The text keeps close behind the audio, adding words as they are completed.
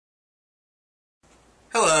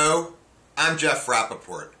Hello, I'm Jeff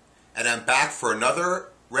Rappaport, and I'm back for another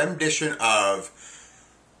rendition of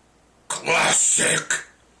Classic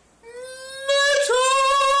Metal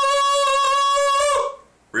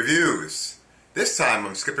Reviews. This time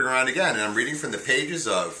I'm skipping around again, and I'm reading from the pages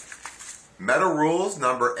of Metal Rules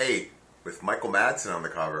number 8 with Michael Madsen on the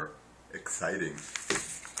cover. Exciting.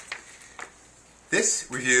 This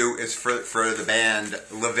review is for the band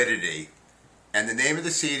Lividity, and the name of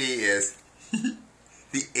the CD is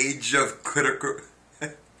The Age of Critical... I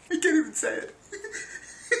can't even say it.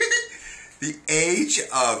 The Age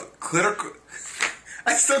of Critical...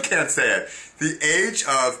 I still can't say it. The Age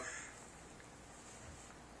of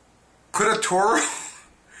Clitoral...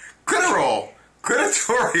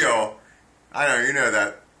 I don't know, you know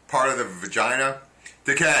that part of the vagina.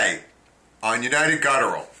 Decay on United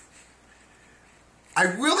Guttural. I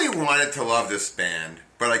really wanted to love this band,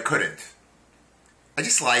 but I couldn't. I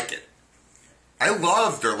just like it. I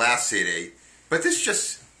loved their last CD, but this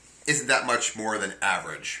just isn't that much more than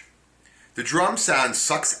average. The drum sound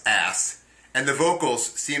sucks ass, and the vocals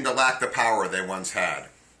seem to lack the power they once had.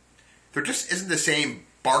 There just isn't the same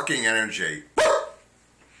barking energy.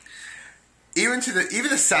 Even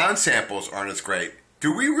the sound samples aren't as great.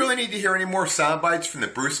 Do we really need to hear any more sound bites from the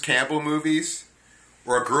Bruce Campbell movies?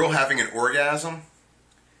 Or a girl having an orgasm?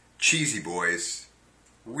 Cheesy, boys.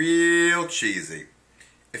 Real cheesy.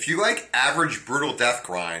 If you like average brutal death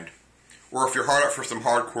grind, or if you're hard up for some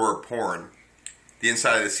hardcore porn, the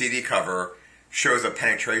inside of the CD cover shows a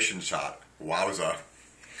penetration shot. Wowza.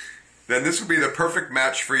 Then this would be the perfect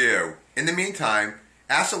match for you. In the meantime,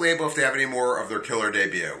 ask the label if they have any more of their killer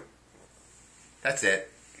debut. That's it.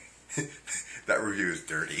 That review is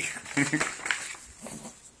dirty.